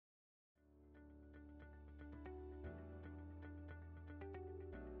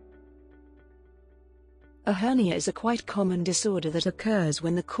A hernia is a quite common disorder that occurs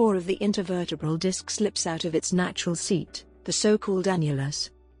when the core of the intervertebral disc slips out of its natural seat, the so-called annulus.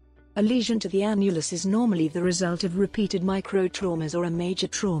 A lesion to the annulus is normally the result of repeated microtraumas or a major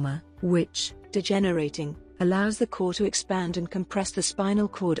trauma, which, degenerating, allows the core to expand and compress the spinal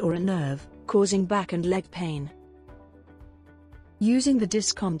cord or a nerve, causing back and leg pain. Using the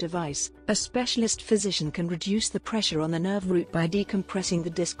DISKOM device, a specialist physician can reduce the pressure on the nerve root by decompressing the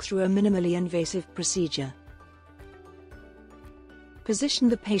disc through a minimally invasive procedure. Position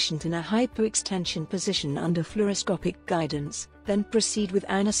the patient in a hypoextension position under fluoroscopic guidance, then proceed with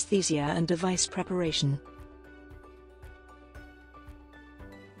anesthesia and device preparation.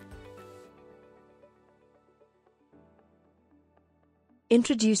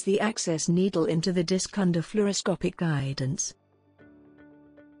 Introduce the access needle into the disc under fluoroscopic guidance.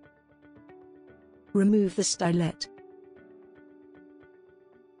 Remove the stylet.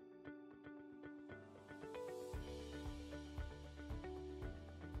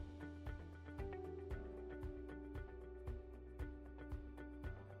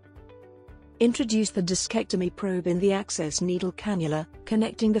 Introduce the discectomy probe in the access needle cannula,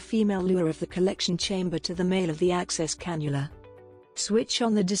 connecting the female luer of the collection chamber to the male of the access cannula. Switch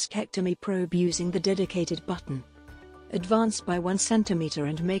on the discectomy probe using the dedicated button. Advance by 1 cm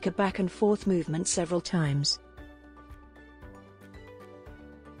and make a back and forth movement several times.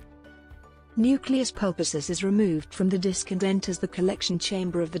 Nucleus pulposus is removed from the disc and enters the collection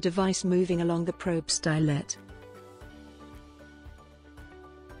chamber of the device moving along the probe stylet.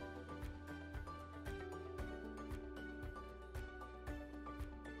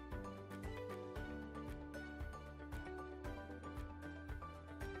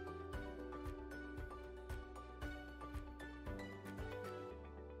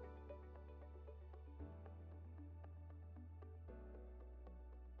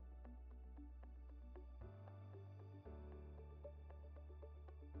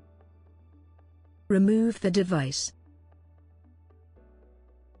 Remove the device.